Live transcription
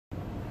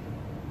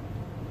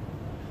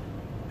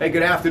Hey,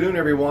 good afternoon,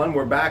 everyone.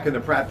 We're back in the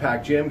Pratt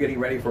Pack Gym getting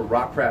ready for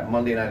Rock Pratt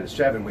Monday night at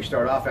 7. We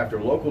start off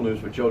after local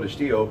news with Joe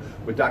DiStio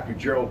with Dr.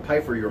 Gerald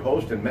Pfeiffer, your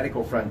host, and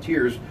Medical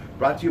Frontiers,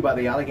 brought to you by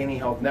the Allegheny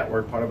Health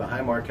Network, part of the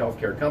Highmark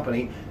Healthcare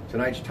Company.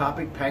 Tonight's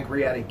topic,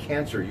 pancreatic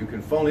cancer. You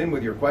can phone in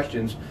with your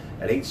questions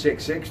at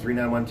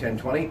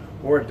 866-391-1020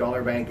 or at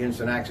Dollar Bank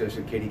Instant Access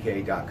at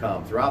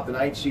kdka.com. Throughout the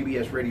night,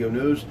 CBS Radio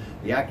News,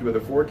 the active weather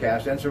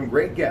forecast, and some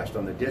great guests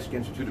on the Disc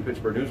Institute of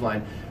Pittsburgh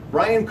Newsline.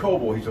 Brian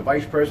Coble, he's a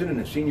vice president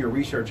and senior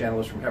research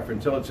analyst from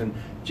Heffron Tillotson.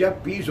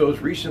 Jeff Bezos,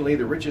 recently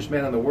the richest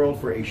man in the world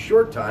for a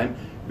short time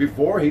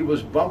before he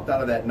was bumped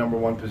out of that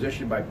 #1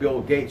 position by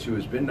Bill Gates, who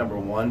has been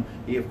 #1.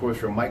 He, of course,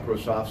 from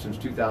Microsoft since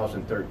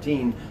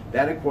 2013.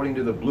 That according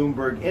to the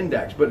Bloomberg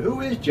Index. But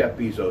who is Jeff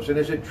Bezos? And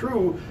is it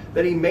true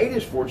that he made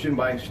his fortune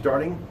by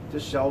starting to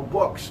sell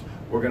books?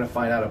 We're going to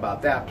find out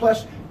about that.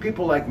 Plus,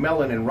 people like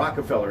Mellon and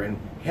Rockefeller and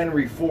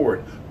Henry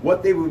Ford,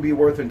 what they would be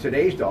worth in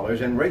today's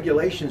dollars, and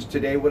regulations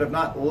today would have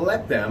not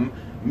let them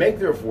make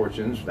their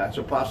fortunes. That's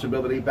a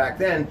possibility back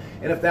then.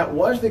 And if that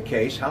was the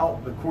case, how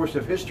the course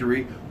of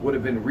history would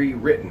have been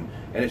rewritten.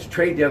 And it's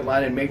trade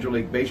deadline in Major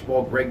League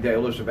Baseball. Greg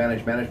Deolis of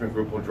Vantage Management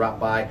Group will drop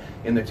by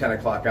in the 10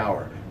 o'clock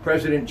hour.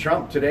 President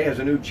Trump today has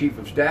a new chief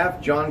of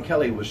staff. John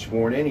Kelly was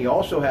sworn in. He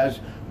also has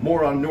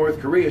more on North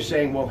Korea,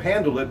 saying we'll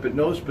handle it, but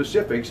no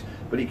specifics.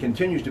 But he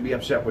continues to be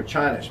upset with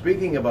China.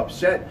 Speaking of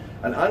upset,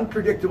 an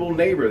unpredictable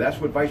neighbor. That's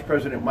what Vice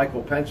President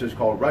Michael Pence has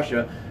called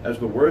Russia, as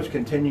the words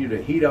continue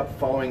to heat up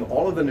following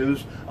all of the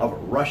news of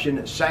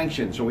Russian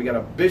sanctions. So we got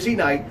a busy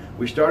night.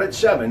 We start at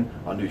 7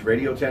 on News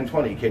Radio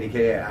 1020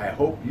 KDKA. I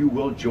hope you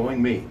will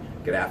join me.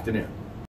 Good afternoon.